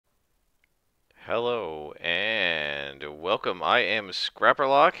Hello and welcome. I am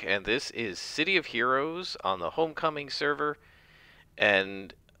Scrapperlock, and this is City of Heroes on the Homecoming server.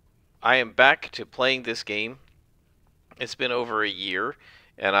 And I am back to playing this game. It's been over a year,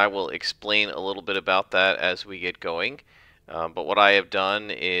 and I will explain a little bit about that as we get going. But what I have done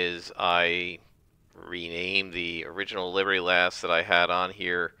is I renamed the original Liberty Lass that I had on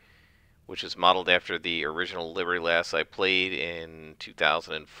here, which is modeled after the original Liberty Lass I played in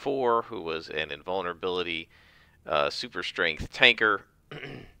 2004, who was an invulnerability super strength tanker.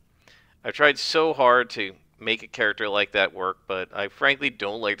 I've tried so hard to make a character like that work, but I frankly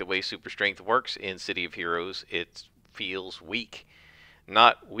don't like the way super strength works in City of Heroes. It feels weak.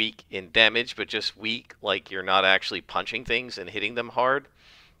 Not weak in damage, but just weak like you're not actually punching things and hitting them hard.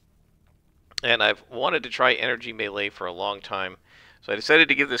 And I've wanted to try energy melee for a long time. So I decided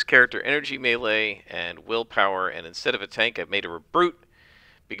to give this character energy melee and willpower, and instead of a tank, I've made her a brute,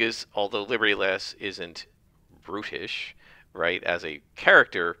 because although Liberty Lass isn't brutish, right, as a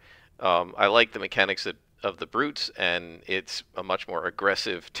character, I like the mechanics of the brutes, and it's a much more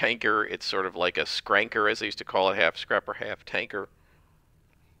aggressive tanker. It's sort of like a scranker, as they used to call it, half scrapper, half tanker.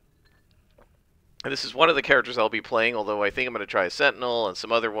 And this is one of the characters I'll be playing, although I think I'm going to try a Sentinel and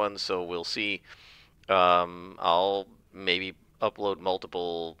some other ones, so we'll see. I'll maybe upload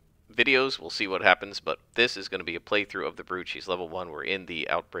multiple videos. We'll see what happens, but this is going to be a playthrough of the Brute. She's level 1. We're in the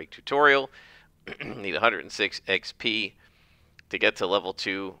Outbreak tutorial. Need 106 XP to get to level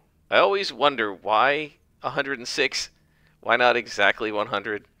 2. I always wonder why 106? Why not exactly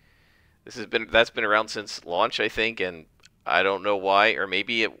 100? That's been around since launch, I think, and I don't know why. Or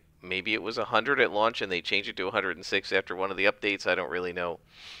maybe it was 100 at launch and they changed it to 106 after one of the updates. I don't really know.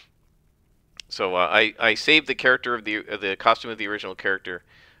 So I saved the character of the costume of the original character,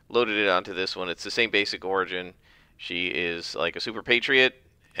 loaded it onto this one. It's the same basic origin. She is like a super patriot,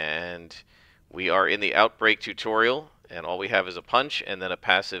 and we are in the Outbreak tutorial, and all we have is a punch and then a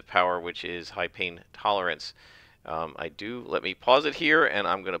passive power, which is high pain tolerance. Let me pause it here, and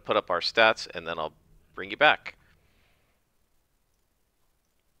I'm going to put up our stats, and then I'll bring you back.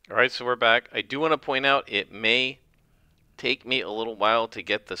 All right, so we're back. I do want to point out it may take me a little while to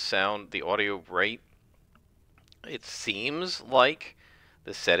get the audio right. It seems like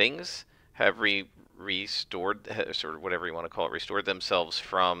the settings have restored, sort of whatever you want to call it, restored themselves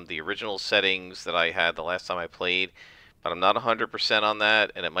from the original settings that I had the last time I played, but I'm not 100% on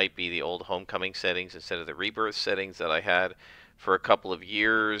that, and it might be the old Homecoming settings instead of the Rebirth settings that I had for a couple of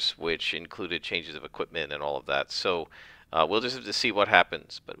years, which included changes of equipment and all of that. So we'll just have to see what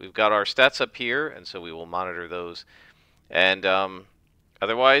happens. But we've got our stats up here, and so we will monitor those. And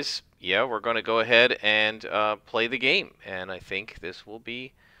otherwise, yeah, we're going to go ahead and play the game. And I think this will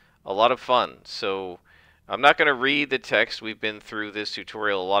be a lot of fun. So I'm not going to read the text. We've been through this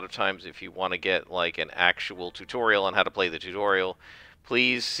tutorial a lot of times. If you want to get like an actual tutorial on how to play the tutorial,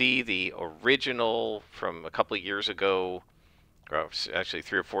 please see the original from a couple of years ago, or actually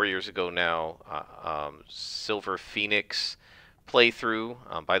 3 or 4 years ago now, Silver Phoenix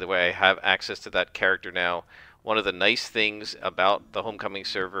playthrough. By the way, I have access to that character now. One of the nice things about the Homecoming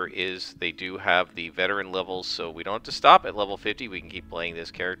server is they do have the veteran levels, so we don't have to stop at level 50. We can keep playing this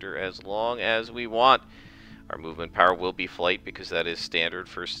character as long as we want. Our movement power will be flight, because that is standard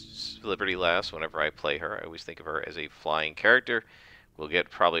for Liberty Lass. Whenever I play her, I always think of her as a flying character. We'll get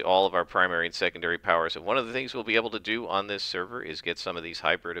probably all of our primary and secondary powers, and one of the things we'll be able to do on this server is get some of these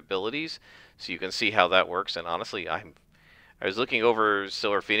hybrid abilities, so you can see how that works. And honestly, I was looking over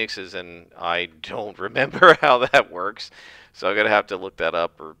Silver Phoenix's, and I don't remember how that works, so I'm going to have to look that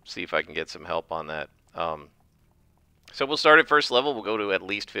up or see if I can get some help on that. So we'll start at first level. We'll go to at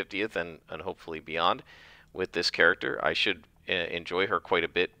least 50th and hopefully beyond with this character. I should enjoy her quite a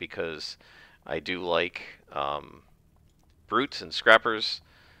bit, because I do like brutes and scrappers,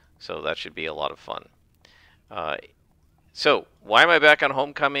 so that should be a lot of fun. So, why am I back on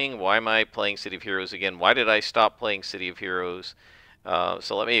Homecoming? Why am I playing City of Heroes again? Why did I stop playing City of Heroes?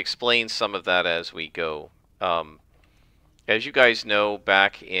 So let me explain some of that as we go. As you guys know,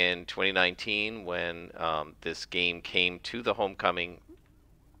 back in 2019, when this game came to the Homecoming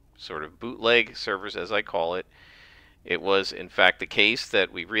sort of bootleg servers, as I call it, it was in fact the case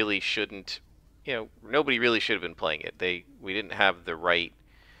that we really shouldn't, nobody really should have been playing it. We didn't have the right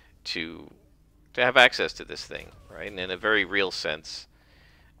to have access to this thing, right? And in a very real sense,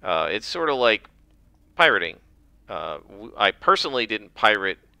 it's sort of like pirating. I personally didn't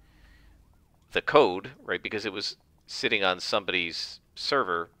pirate the code, right, because it was sitting on somebody's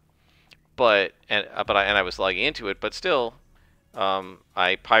server, but I was logging into it, but still,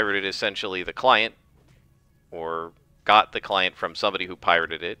 I pirated essentially the client, or got the client from somebody who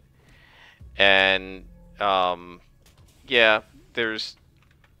pirated it, And yeah, there's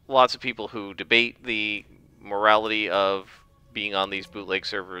lots of people who debate the morality of being on these bootleg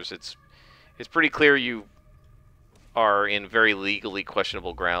servers. It's pretty clear you are in very legally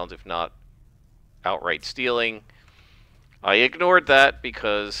questionable grounds, if not outright stealing. I ignored that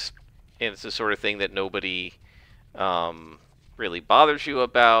because it's the sort of thing that nobody um, really bothers you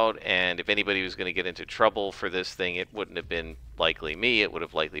about, and if anybody was going to get into trouble for this thing, it wouldn't have been likely me. It would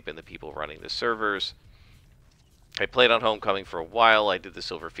have likely been the people running the servers. I played on Homecoming for a while. I did the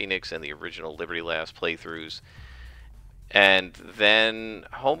Silver Phoenix and the original Liberty Last playthroughs. And then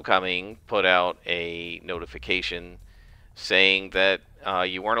Homecoming put out a notification saying that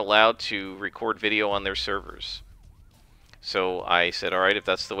you weren't allowed to record video on their servers. So I said, all right, if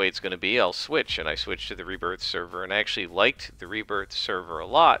that's the way it's going to be, I'll switch. And I switched to the Rebirth server, and I actually liked the Rebirth server a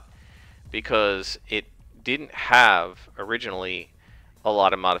lot because it didn't have originally a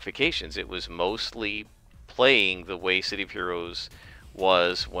lot of modifications. It was mostly playing the way City of Heroes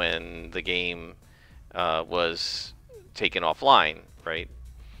was when the game was taken offline, right?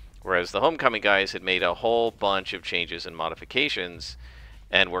 Whereas the Homecoming guys had made a whole bunch of changes and modifications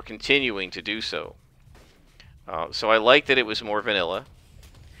and were continuing to do so. So I liked that it was more vanilla.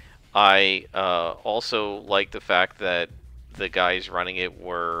 I also liked the fact that the guys running it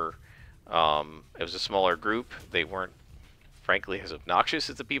were, it was a smaller group. They weren't, frankly, as obnoxious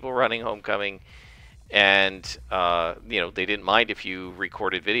as the people running Homecoming. And, you know, they didn't mind if you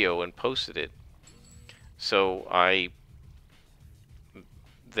recorded video and posted it. So I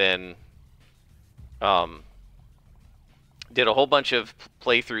then did a whole bunch of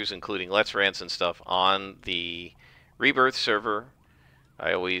playthroughs, including Let's Rants and stuff, on the Rebirth server.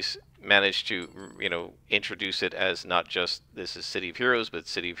 I always managed to, you know, introduce it as not just this is City of Heroes, but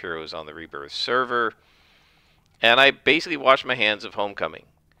City of Heroes on the Rebirth server. And I basically washed my hands of Homecoming.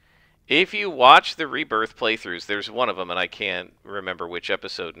 If you watch the Rebirth playthroughs, there's one of them, and I can't remember which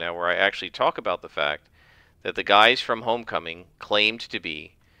episode now, where I actually talk about the fact that the guys from Homecoming claimed to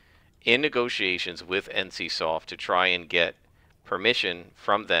be in negotiations with NCSoft to try and get permission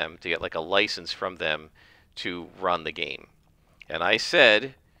from them, to get like a license from them to run the game. And I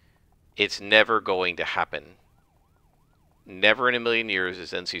said, it's never going to happen. Never in a million years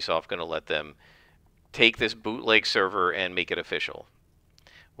is NCSoft going to let them take this bootleg server and make it official.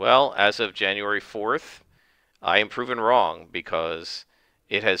 Well, as of January 4th, I am proven wrong because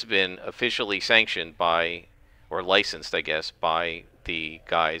it has been officially sanctioned by, or licensed, I guess, by the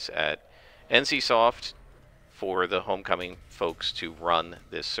guys at NCSoft for the Homecoming folks to run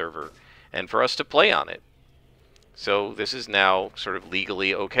this server and for us to play on it. So this is now sort of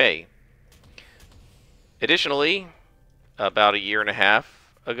legally okay. Additionally, about a year and a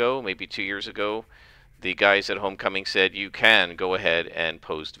half ago, maybe 2 years ago, the guys at Homecoming said you can go ahead and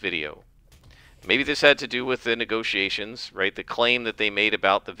post video. Maybe this had to do with the negotiations, right? The claim that they made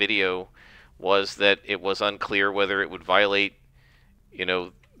about the video was that it was unclear whether it would violate, you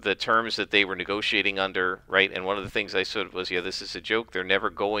know, the terms that they were negotiating under, right? And one of the things I said was, yeah, this is a joke. They're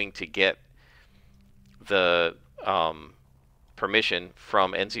never going to get the permission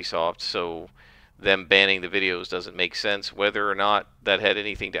from NCSoft, so them banning the videos doesn't make sense. Whether or not that had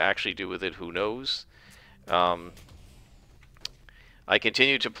anything to actually do with it, who knows? I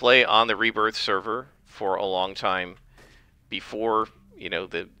continued to play on the Rebirth server for a long time before, you know,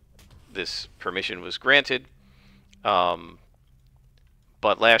 this permission was granted. But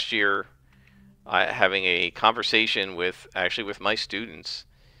last year, having a conversation with my students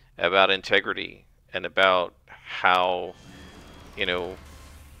about integrity and about how, you know,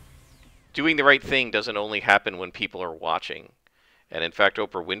 doing the right thing doesn't only happen when people are watching. And in fact,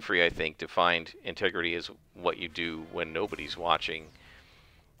 Oprah Winfrey, I think, defined integrity as what you do when nobody's watching.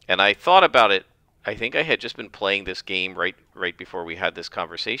 And I thought about it. I think I had just been playing this game right before we had this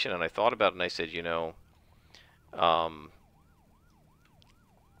conversation, and I thought about it and I said, you know,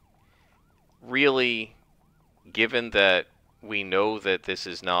 really, given that we know that this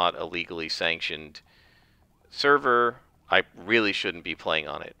is not a legally sanctioned server, I really shouldn't be playing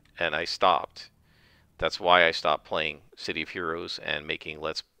on it. And I stopped. That's why I stopped playing City of Heroes and making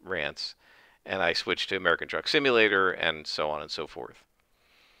Let's Rants. And I switched to American Truck Simulator and so on and so forth.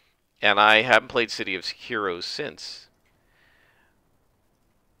 And I haven't played City of Heroes since.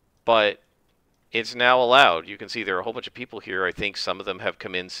 But it's now allowed. You can see there are a whole bunch of people here. I think some of them have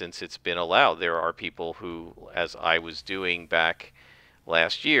come in since it's been allowed. There are people who, as I was doing back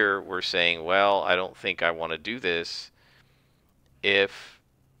last year, were saying, well, I don't think I want to do this if,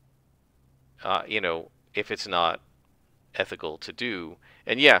 you know, if it's not ethical to do.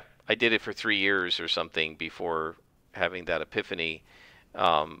 And yeah, I did it for 3 years or something before having that epiphany.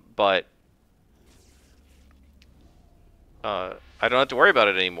 But I don't have to worry about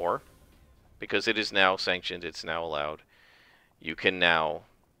it anymore because it is now sanctioned. It's now allowed. You can now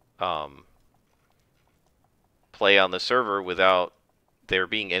play on the server without there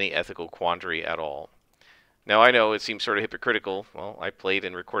being any ethical quandary at all. Now, I know it seems sort of hypocritical. Well, I played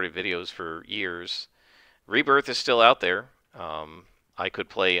and recorded videos for years. Rebirth is still out there. I could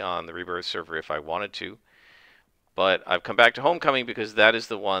play on the Rebirth server if I wanted to. But I've come back to Homecoming because that is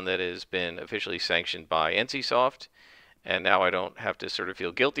the one that has been officially sanctioned by NCSoft. And now I don't have to sort of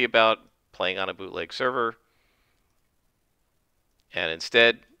feel guilty about playing on a bootleg server. And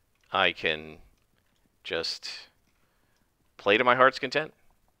instead, I can just play to my heart's content.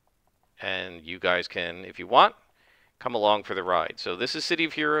 And you guys can, if you want, come along for the ride. So this is City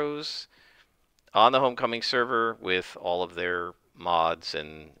of Heroes on the Homecoming server with all of their mods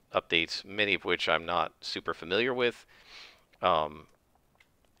and updates, many of which I'm not super familiar with.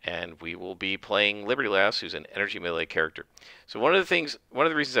 And we will be playing Liberty Lass, who's an Energy Melee character. So one of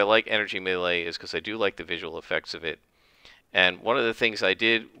the reasons I like Energy Melee is because I do like the visual effects of it. And one of the things I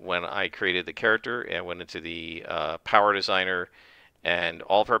did when I created the character and went into the power designer, and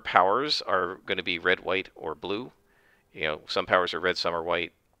all of her powers are going to be red, white, or blue. You know, some powers are red, some are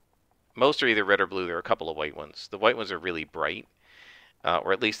white. Most are either red or blue. There are a couple of white ones. The white ones are really bright,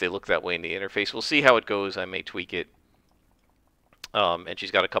 or at least they look that way in the interface. We'll see how it goes. I may tweak it. And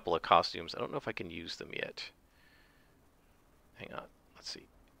she's got a couple of costumes. I don't know if I can use them yet. Hang on. Let's see.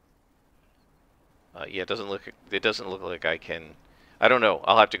 Yeah, it doesn't look like I can. I don't know.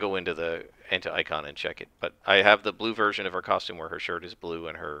 I'll have to go into Icon and check it. But I have the blue version of her costume where her shirt is blue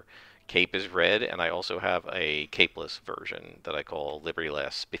and her cape is red, and I also have a capeless version that I call Liberty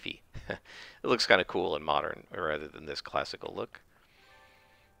Lass Spiffy. It looks kind of cool and modern rather than this classical look.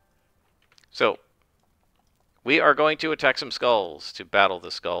 So we are going to attack some skulls to battle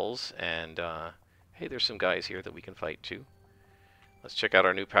the skulls, and hey, there's some guys here that we can fight too. Let's check out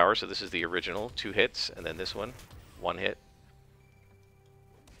our new power. So this is the original, 2 hits, and then this one, 1 hit.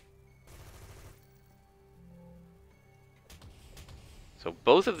 So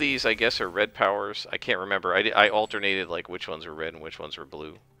both of these, I guess, are red powers. I can't remember. I alternated like which ones were red and which ones were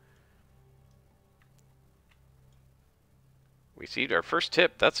blue. We received our first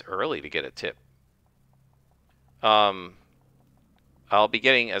tip. That's early to get a tip. I'll be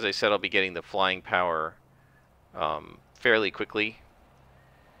getting, as I said, I'll be getting the flying power fairly quickly.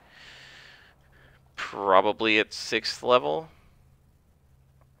 Probably at 6th level.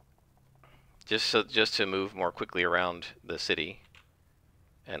 Just to move more quickly around the city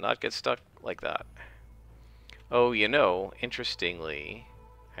and not get stuck like that. Oh, you know, interestingly,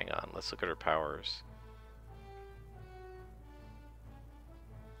 hang on, let's look at her powers.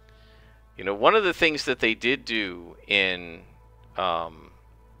 You know, one of the things that they did do in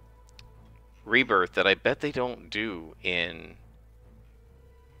Rebirth that I bet they don't do in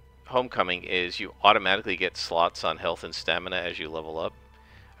Homecoming is you automatically get slots on health and stamina as you level up.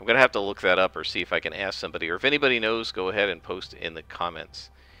 I'm going to have to look that up or see if I can ask somebody, or if anybody knows, go ahead and post in the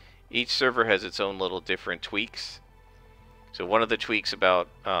comments. Each server has its own little different tweaks. So one of the tweaks about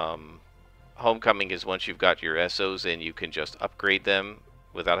Homecoming is once you've got your SOs in, you can just upgrade them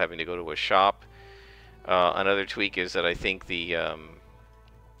without having to go to a shop. Another tweak is that I think the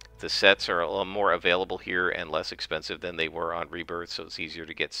sets are a little more available here and less expensive than they were on Rebirth, so it's easier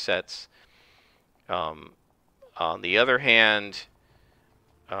to get sets. On the other hand,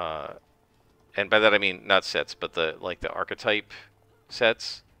 and by that I mean not sets, but the archetype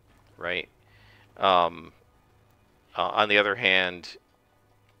sets, right? On the other hand,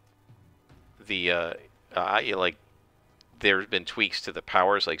 the there's been tweaks to the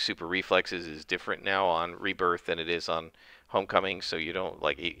powers, like super reflexes is different now on Rebirth than it is on Homecoming, so you don't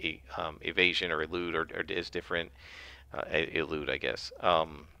like evasion or elude or is different. Elude, I guess.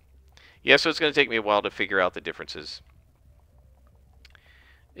 Yeah, so it's going to take me a while to figure out the differences.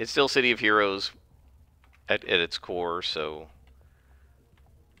 It's still City of Heroes at its core, so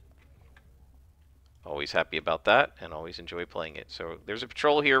always happy about that and always enjoy playing it. So there's a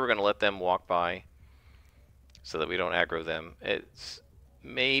patrol here. We're going to let them walk by so that we don't aggro them. It's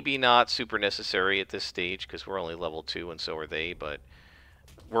maybe not super necessary at this stage because we're only level 2 and so are they, but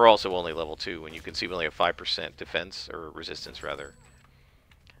we're also only level 2, and you can see we only have 5% defense, or resistance rather.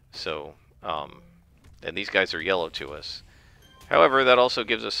 So, and these guys are yellow to us. However, that also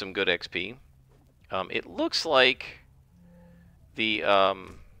gives us some good XP. It looks like the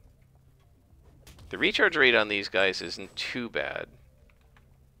recharge rate on these guys isn't too bad.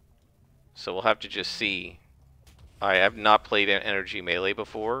 So we'll have to just see. I have not played Energy Melee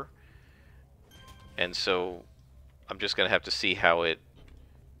before, and so I'm just going to have to see how it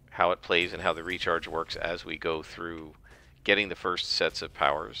plays and how the recharge works as we go through getting the first sets of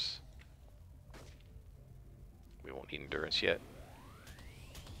powers. We won't need endurance yet.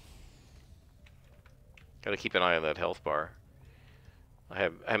 Gotta keep an eye on that health bar. I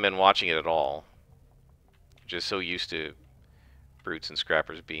haven't been watching it at all. Just so used to brutes and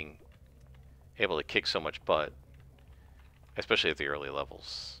scrappers being able to kick so much butt, especially at the early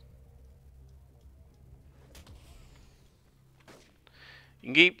levels.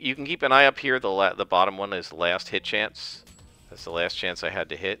 You can keep an eye up here. The bottom one is last hit chance. That's the last chance I had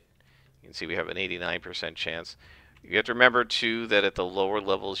to hit. You can see we have an 89% chance. You have to remember too that at the lower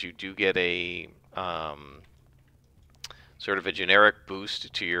levels you do get a sort of a generic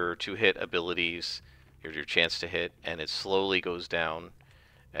boost to your 2-hit abilities, your chance to hit, and it slowly goes down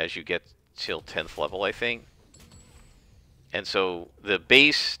as you get till 10th level, I think. And so the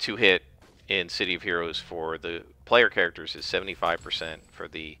base 2-hit in City of Heroes for the player characters is 75%, for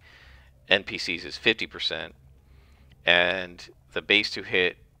the NPCs is 50%, and the base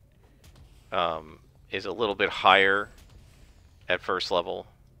 2-hit is a little bit higher at first level,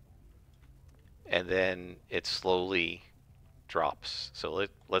 and then it slowly drops. So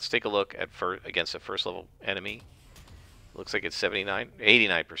let's take a look at against a first level enemy. Looks like it's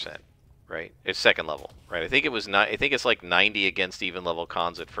 89%, right? It's second level, right? I think it was not. I think it's like 90 against even level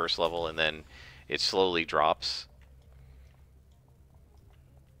cons at first level, and then it slowly drops.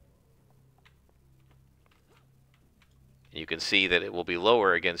 You can see that it will be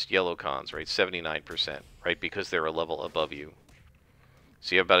lower against yellow cons, right? 79%, right? Because they're a level above you.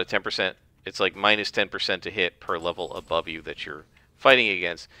 So you have about a 10%. It's like minus 10% to hit per level above you that you're fighting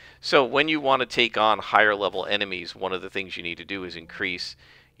against. So when you want to take on higher level enemies, one of the things you need to do is increase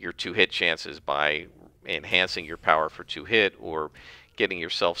your 2-hit chances by enhancing your power for 2-hit, or getting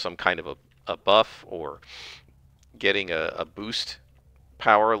yourself some kind of a buff, or getting a boost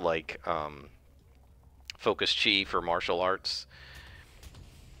power like Focus Chi for martial arts.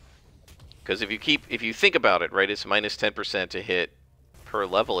 Because if you think about it, right, it's minus 10% to hit per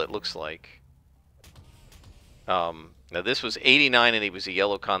level, it looks like. Now this was 89 and he was a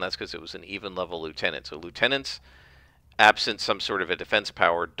yellow con. That's because it was an even level lieutenant. So lieutenants, absent some sort of a defense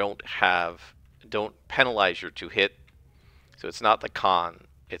power, don't penalize your 2-hit. So it's not the con,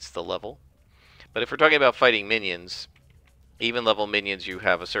 it's the level. But if we're talking about fighting minions, even level minions, you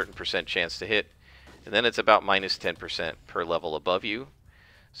have a certain percent chance to hit, and then it's about minus 10% per level above you.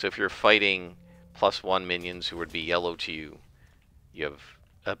 So if you're fighting +1 minions who would be yellow to you, you have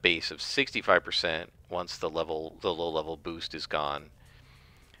a base of 65% once the low level boost is gone.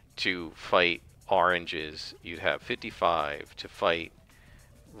 To fight oranges, you'd have 55. To fight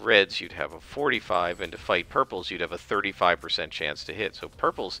reds, you'd have a 45. And to fight purples, you'd have a 35% chance to hit. So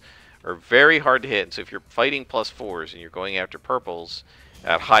purples are very hard to hit. And so if you're fighting +4s and you're going after purples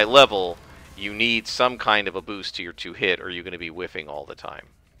at high level, you need some kind of a boost to your 2-hit, or you're going to be whiffing all the time.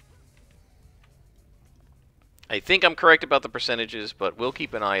 I think I'm correct about the percentages, but we'll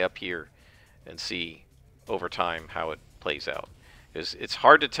keep an eye up here and see over time how it plays out. It's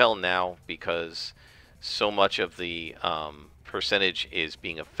hard to tell now because so much of the percentage is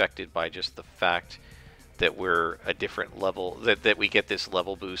being affected by just the fact that we're a different level, that we get this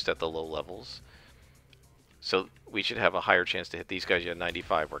level boost at the low levels. So we should have a higher chance to hit. These guys, you had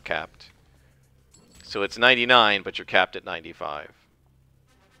 95, we're capped. So it's 99, but you're capped at 95.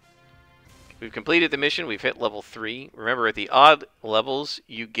 We've completed the mission. We've hit level 3. Remember, at the odd levels,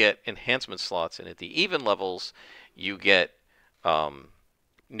 you get enhancement slots, and at the even levels, you get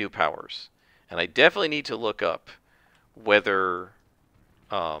new powers. And I definitely need to look up whether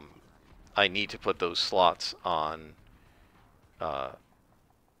I need to put those slots on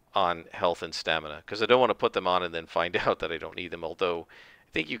health and stamina, because I don't want to put them on and then find out that I don't need them. Although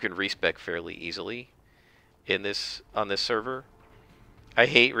I think you can respec fairly easily on this server. I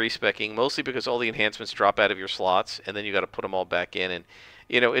hate respecking, mostly because all the enhancements drop out of your slots, and then you got to put them all back in. And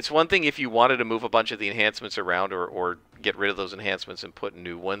it's one thing if you wanted to move a bunch of the enhancements around, or get rid of those enhancements and put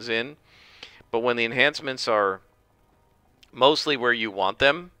new ones in. But when the enhancements are mostly where you want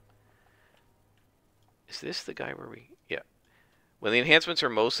them, is this the guy where we? Yeah. When the enhancements are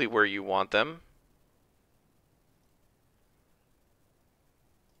mostly where you want them,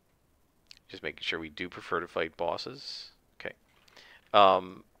 just making sure we do prefer to fight bosses. Okay.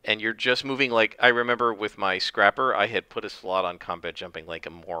 And you're just moving like, I remember with my Scrapper, I had put a slot on combat jumping like a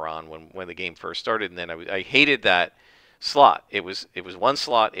moron when the game first started, and then I hated that slot. It was one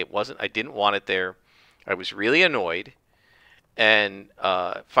slot. I didn't want it there. I was really annoyed. And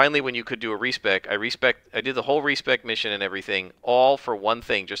finally, when you could do a respec, I did the whole respec mission and everything, all for one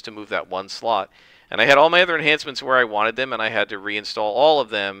thing, just to move that one slot. And I had all my other enhancements where I wanted them, and I had to reinstall all of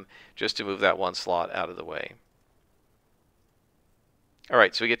them just to move that one slot out of the way. All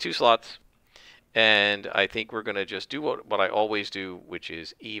right, so we get 2 slots. And I think we're going to just do what I always do, which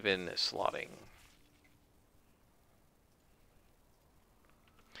is even slotting.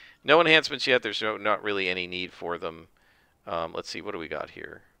 No enhancements yet. There's not really any need for them. Let's see, what do we got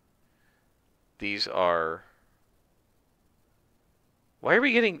here? These are... Why are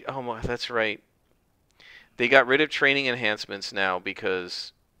we getting... Oh, that's right. They got rid of training enhancements now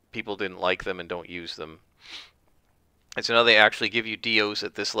because people didn't like them and don't use them. And so now they actually give you DOs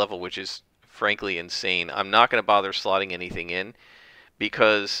at this level, which is frankly insane. I'm not going to bother slotting anything in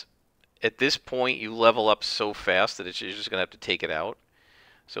because at this point you level up so fast that you're just going to have to take it out.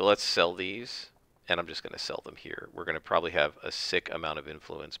 So let's sell these, and I'm just going to sell them here. We're going to probably have a sick amount of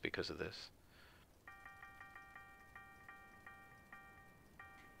influence because of this.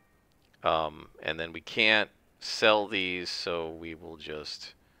 And then we can't sell these, so we will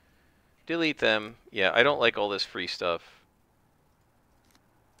just delete them. Yeah, I don't like all this free stuff.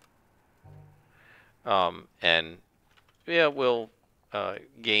 And yeah, we'll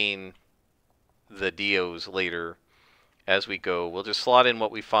gain the DOs later as we go. We'll just slot in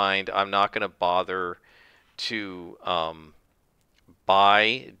what we find. I'm not going to bother to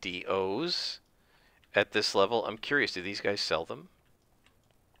buy DOs at this level. I'm curious, do these guys sell them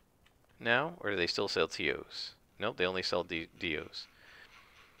now, or do they still sell TOs? Nope, they only sell DOs.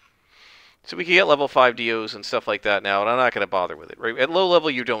 So we can get level 5 DOs and stuff like that now, and I'm not going to bother with it. Right? At low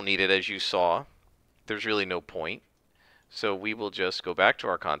level, you don't need it, as you saw. There's really no point. So we will just go back to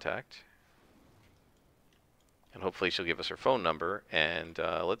our contact. And hopefully she'll give us her phone number. And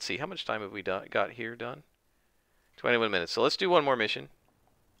let's see, how much time have we got here done? 21 minutes. So let's do one more mission.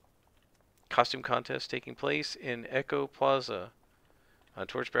 Costume contest taking place in Echo Plaza. On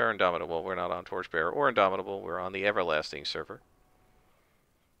Torchbearer Indomitable. Well, we're not on Torchbearer or Indomitable. We're on the Everlasting server.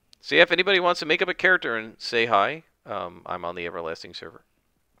 So yeah, if anybody wants to make up a character and say hi, I'm on the Everlasting server.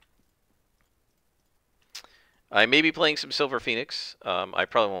 I may be playing some Silver Phoenix. I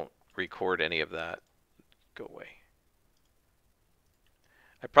probably won't record any of that. Go away.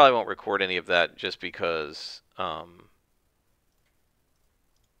 I probably won't record any of that just because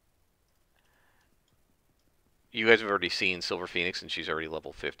you guys have already seen Silver Phoenix and she's already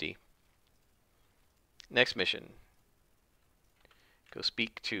level 50. Next mission. Go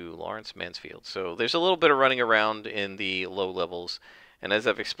speak to Lawrence Mansfield. So there's a little bit of running around in the low levels. And as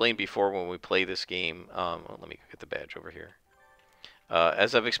I've explained before when we play this game, let me get the badge over here.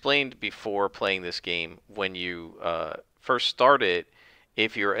 As I've explained before playing this game, when you first start it,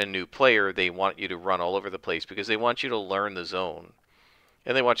 if you're a new player, they want you to run all over the place because they want you to learn the zone.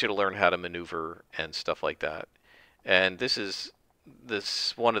 And they want you to learn how to maneuver and stuff like that. And this is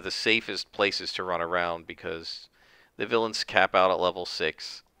one of the safest places to run around because the villains cap out at level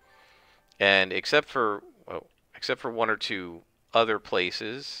 6. And except for 1 or 2 other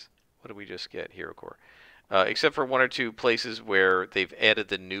places, what did we just get? Hero Core. Except for 1 or 2 places where they've added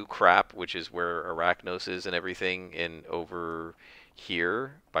the new crap, which is where Arachnos is and everything, in over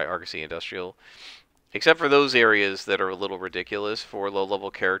here by Argosy Industrial. Except for those areas that are a little ridiculous for low-level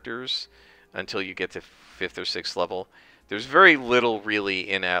characters until you get to 5th or 6th level, there's very little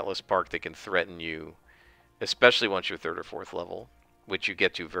really in Atlas Park that can threaten you, especially once you're 3rd or 4th level, which you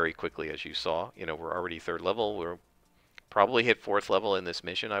get to very quickly, as you saw. You know, we're already 3rd level. We're probably hit 4th level in this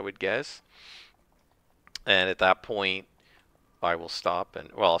mission, I would guess. And at that point, I will stop. And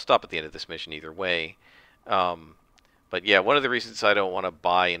well, I'll stop at the end of this mission either way. But yeah, one of the reasons I don't want to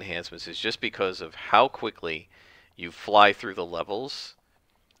buy enhancements is just because of how quickly you fly through the levels.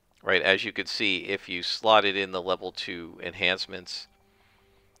 Right, as you could see, if you slotted in the level 2 enhancements,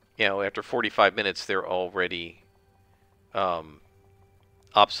 you know, after 45 minutes, they're already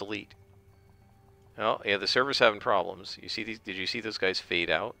obsolete. Oh, yeah, the server's having problems. You see these? Did you see those guys fade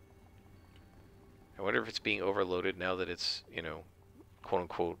out? I wonder if it's being overloaded now that it's, you know, quote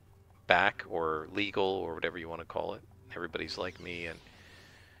unquote back or legal or whatever you want to call it. Everybody's like me, and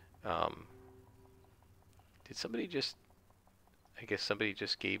did somebody just? I guess somebody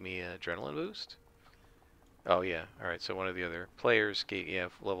just gave me an adrenaline boost. Oh yeah, all right. So one of the other players gave, yeah,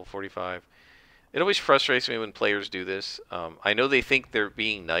 level 45. It always frustrates me when players do this. I know they think they're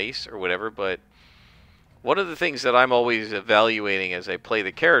being nice or whatever, but one of the things that I'm always evaluating as I play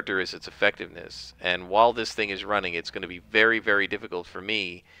the character is its effectiveness. And while this thing is running, it's going to be very, very difficult for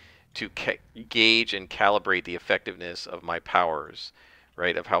me to gauge and calibrate the effectiveness of my powers,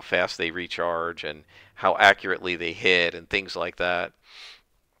 right? Of how fast they recharge and how accurately they hit and things like that.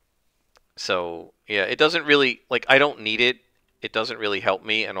 So, yeah, it doesn't really, like, I don't need it. It doesn't really help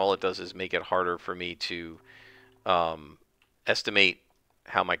me, and all it does is make it harder for me to estimate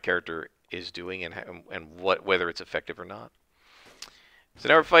how my character is doing and whether it's effective or not. So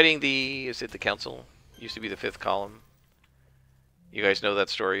now we're fighting the, is it the council? Used to be the 5th column. You guys know that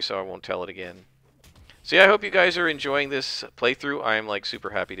story, so I won't tell it again. So yeah, I hope you guys are enjoying this playthrough. I am like super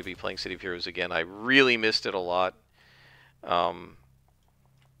happy to be playing City of Heroes again. I really missed it a lot.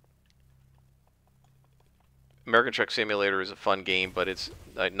 American Truck Simulator is a fun game, but it's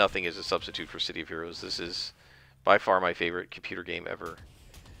nothing is a substitute for City of Heroes. This is by far my favorite computer game ever.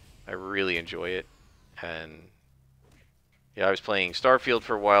 I really enjoy it. And yeah, I was playing Starfield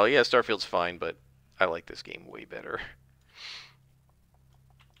for a while. Yeah, Starfield's fine, but I like this game way better.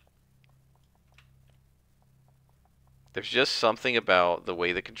 There's just something about the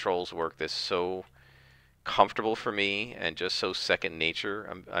way the controls work that's so comfortable for me and just so second nature.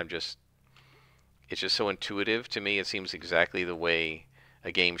 It's just so intuitive to me. It seems exactly the way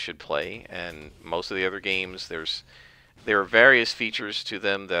a game should play. And most of the other games, there are various features to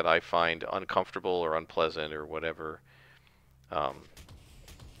them that I find uncomfortable or unpleasant or whatever. All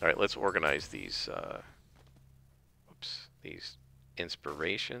right, let's organize these. These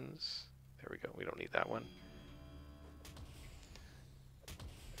inspirations. There we go. We don't need that one.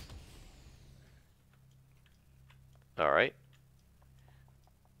 All right.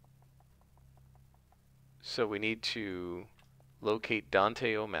 So we need to locate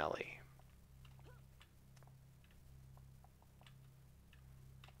Dante O'Malley.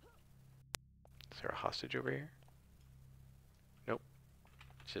 Is there a hostage over here? Nope.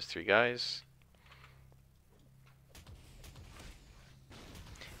 It's just 3 guys.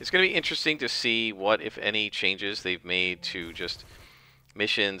 It's going to be interesting to see what, if any, changes they've made to just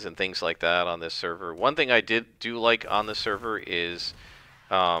missions and things like that on this server. One thing I do like on the server is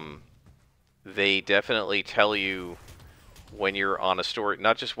they definitely tell you when you're on a story,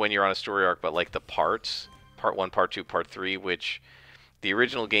 not just when you're on a story arc, but like the parts, part 1, part 2, part 3, which the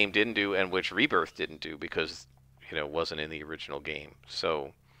original game didn't do and which Rebirth didn't do because, you know, it wasn't in the original game.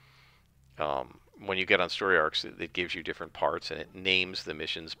 So when you get on story arcs, it gives you different parts and it names the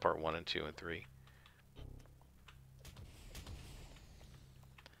missions part 1 and 2 and 3.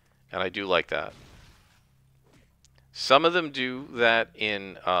 And I do like that. Some of them do that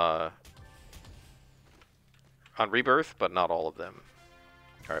in on Rebirth, but not all of them.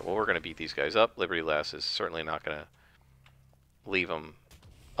 All right, well, we're going to beat these guys up. Liberty Lass is certainly not going to leave them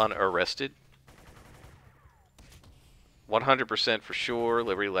unarrested. 100% for sure,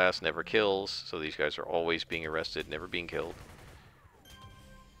 Liberty Lass never kills, so these guys are always being arrested, never being killed.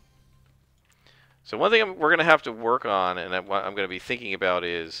 So one thing we're going to have to work on, and I'm going to be thinking about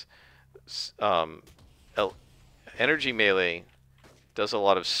is Energy Melee does a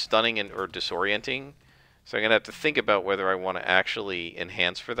lot of stunning and or disorienting. So I'm going to have to think about whether I want to actually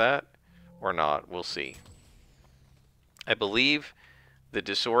enhance for that or not. We'll see. I believe the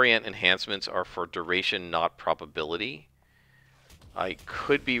disorient enhancements are for duration, not probability. I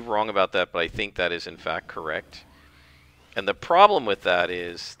could be wrong about that, but I think that is in fact correct. And the problem with that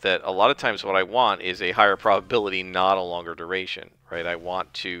is that a lot of times what I want is a higher probability, not a longer duration, right? I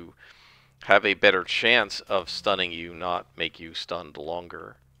want to have a better chance of stunning you, not make you stunned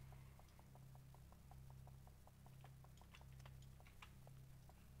longer.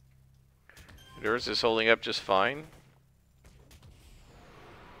 Yours is holding up just fine.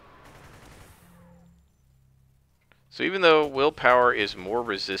 So even though willpower is more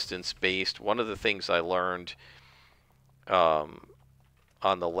resistance based, one of the things I learned on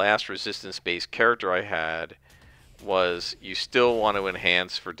the last resistance based character I had was you still want to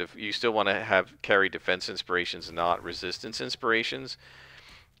enhance for you still want to carry defense inspirations, not resistance inspirations,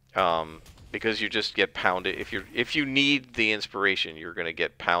 because you just get pounded. If you need the inspiration, you're going to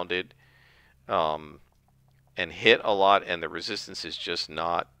get pounded and hit a lot, and the resistance is just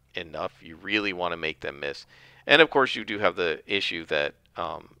not enough. You really want to make them miss. And of course, you do have the issue that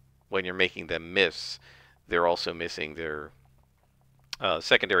when you're making them miss, they're also missing their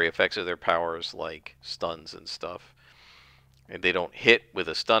secondary effects of their powers, like stuns and stuff. And they don't hit with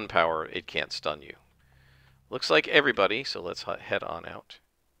a stun power, it can't stun you. Looks like everybody, so let's head on out.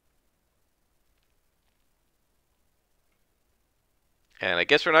 And I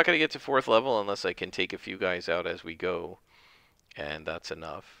guess we're not going to get to 4th level unless I can take a few guys out as we go. And that's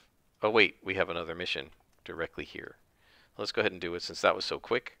enough. Oh wait, we have another mission directly here. Let's go ahead and do it since that was so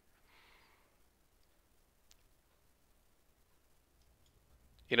quick.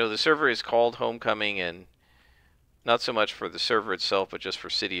 You know, the server is called Homecoming, and not so much for the server itself, but just for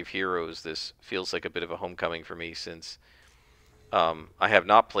City of Heroes. This feels like a bit of a homecoming for me since I have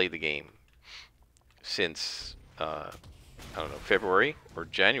not played the game since, I don't know, February or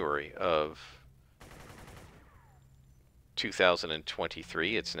January of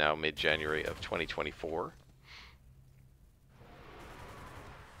 2023. It's now mid-January of 2024.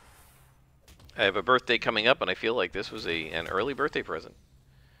 I have a birthday coming up, and I feel like this was an early birthday present.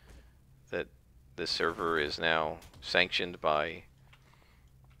 That this server is now sanctioned by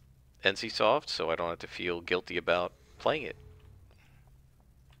NCSoft, so I don't have to feel guilty about playing it.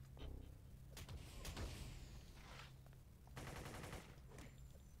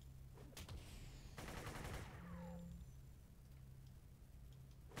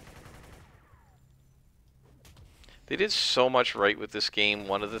 They did so much right with this game.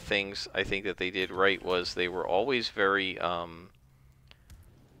 One of the things I think that they did right was they were always very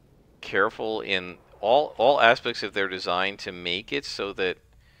careful in all aspects of their design to make it so that,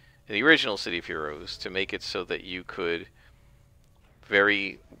 in the original City of Heroes, to make it so that you could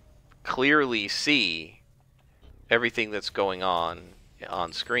very clearly see everything that's going on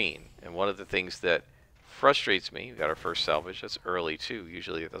screen. And one of the things that frustrates me, we got our first salvage, that's early too.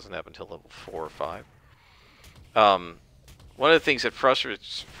 Usually it doesn't happen until level 4 or 5. One of the things that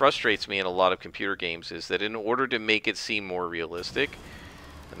frustrates me in a lot of computer games is that in order to make it seem more realistic,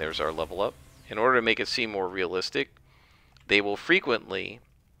 and there's our level up, in order to make it seem more realistic, they will frequently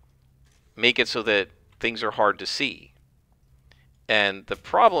make it so that things are hard to see. And the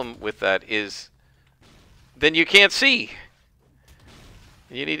problem with that is then you can't see.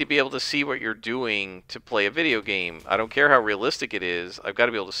 You need to be able to see what you're doing to play a video game. I don't care how realistic it is, I've got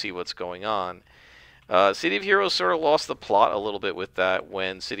to be able to see what's going on. City of Heroes sort of lost the plot a little bit with that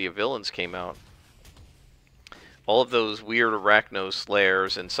when City of Villains came out. All of those weird Arachnos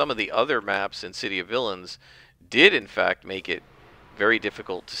lairs and some of the other maps in City of Villains did in fact make it very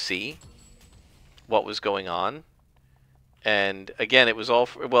difficult to see what was going on. And again, it was all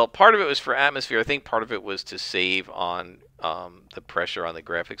well, part of it was for atmosphere. I think part of it was to save on the pressure on the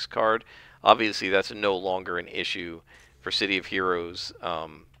graphics card. Obviously, that's no longer an issue for City of Heroes.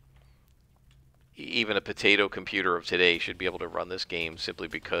 Even a potato computer of today should be able to run this game simply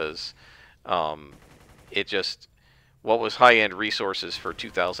because it just, what was high-end resources for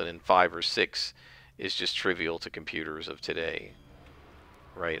 2005 or 6 is just trivial to computers of today,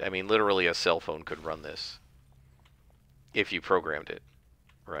 right? I mean, literally a cell phone could run this if you programmed it,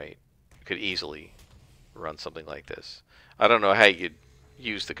 right? You could easily run something like this. I don't know how you'd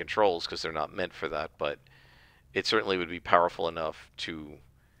use the controls because they're not meant for that, but it certainly would be powerful enough to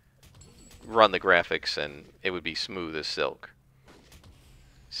run the graphics and it would be smooth as silk.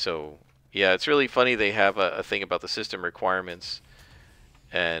 So yeah, it's really funny they have a thing about the system requirements,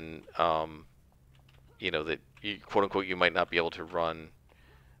 and you know, that you, quote unquote, you might not be able to run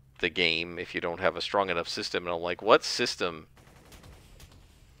the game if you don't have a strong enough system. And I'm like, what system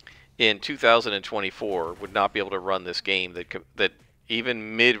in 2024 would not be able to run this game that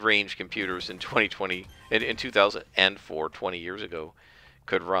even mid-range computers in 2020 in 2004, 20 years ago,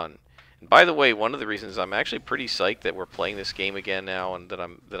 could run? And by the way, one of the reasons I'm actually pretty psyched that we're playing this game again now, and that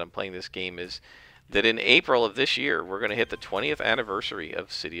I'm playing this game, is that in April of this year we're going to hit the 20th anniversary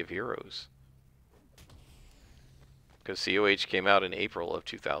of City of Heroes, because COH came out in April of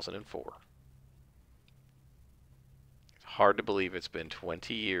 2004. It's hard to believe it's been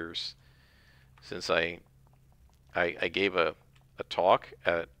 20 years since I gave a talk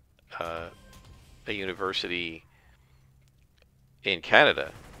at a university in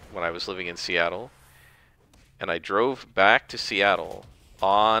Canada when I was living in Seattle, and I drove back to Seattle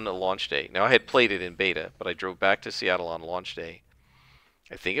on launch day. Now, I had played it in beta, but I drove back to Seattle on launch day.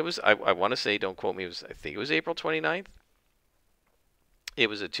 I think it was, I want to say, don't quote me, I think it was April 29th. It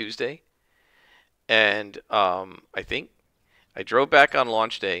was a Tuesday. And I think I drove back on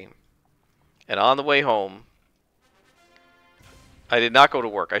launch day, and on the way home, I did not go to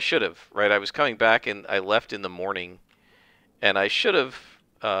work. I should have, right? I was coming back, and I left in the morning, and I should have,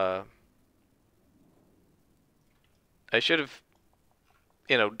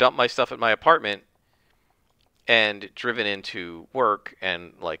 you know, dumped my stuff at my apartment and driven into work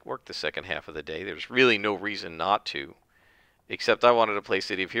and like worked the second half of the day. There's really no reason not to, except I wanted to play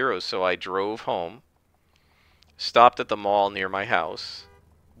City of Heroes. So I drove home, stopped at the mall near my house,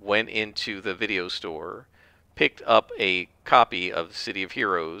 went into the video store, picked up a copy of City of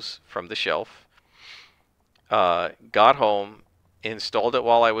Heroes from the shelf, got home, installed it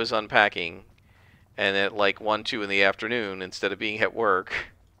while I was unpacking, and at like 1, 2 in the afternoon, instead of being at work,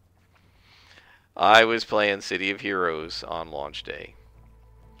 I was playing City of Heroes on launch day.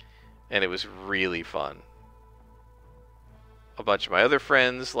 And it was really fun. A bunch of my other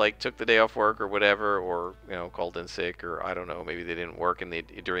friends like took the day off work or whatever, or you know, called in sick, or I don't know, maybe they didn't work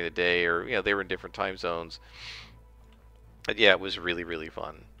during the day, or you know, they were in different time zones. But yeah, it was really, really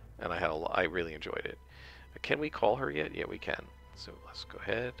fun, and I really enjoyed it. Can we call her yet? Yeah, we can. So let's go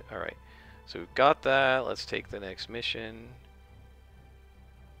ahead. All right. So we've got that. Let's take the next mission.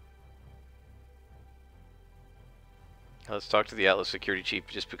 Let's talk to the Atlas security chief,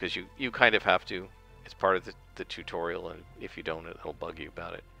 just because you kind of have to. It's part of the tutorial, and if you don't, it'll bug you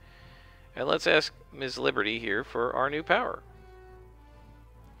about it. And let's ask Ms. Liberty here for our new power.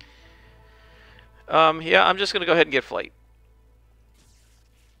 Yeah, I'm just going to go ahead and get flight.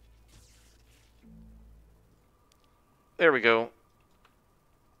 There we go.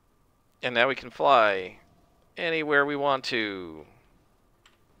 And now we can fly anywhere we want to.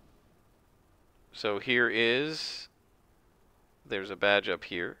 So here is... There's a badge up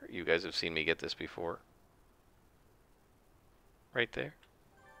here. You guys have seen me get this before. Right there.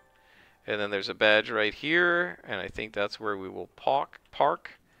 And then there's a badge right here, and I think that's where we will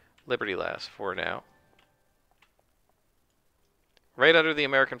park Liberty Lass for now. Right under the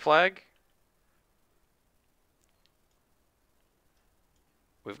American flag.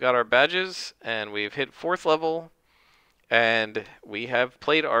 We've got our badges, and we've hit 4th level, and we have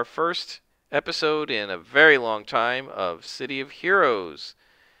played our first episode in a very long time of City of Heroes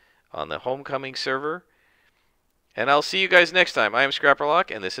on the Homecoming server. And I'll see you guys next time. I am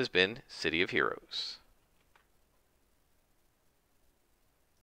Scrapperlock, and this has been City of Heroes.